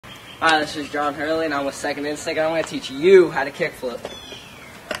Hi, this is John Hurley, and I'm with Second Instinct, and I'm going to teach you how to kickflip.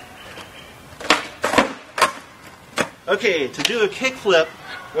 Okay, to do a kickflip,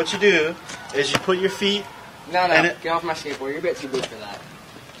 what you do is you put your feet... No, get off my skateboard. You're a bit too big for that.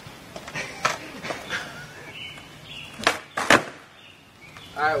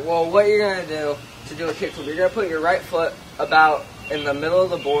 Alright, well, what you're going to do to do a kickflip, you're going to put your right foot about in the middle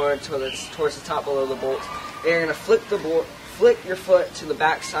of the board towards the top below the bolts. And you're going to flick your foot to the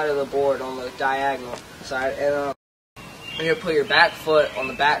back side of the board on the diagonal side, and you're going to put your back foot on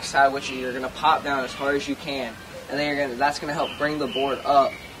the back side, which you're going to pop down as hard as you can. And then that's going to help bring the board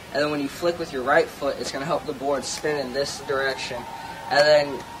up. And then when you flick with your right foot, it's going to help the board spin in this direction. And then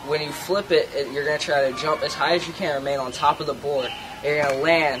when you flip it, you're going to try to jump as high as you can, remain on top of the board. And you're going to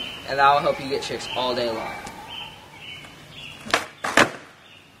land, and that will help you get tricks all day long.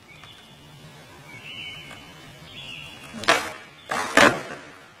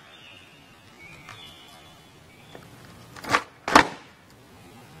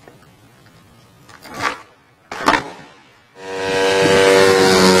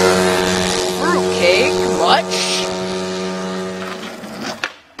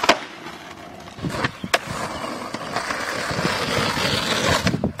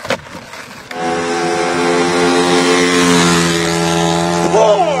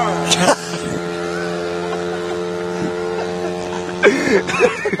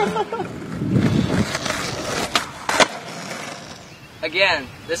 Again,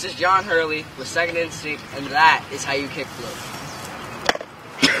 this is John Hurley with Second Instinct, and that is how you kickflip.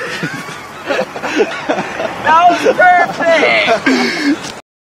 That was perfect!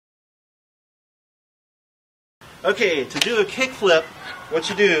 Okay, to do a kickflip, what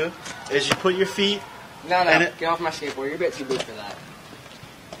you do is you put your feet... No, get off my skateboard. You're a bit too big for that.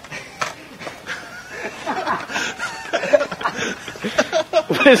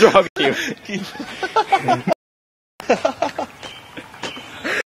 What is wrong with you?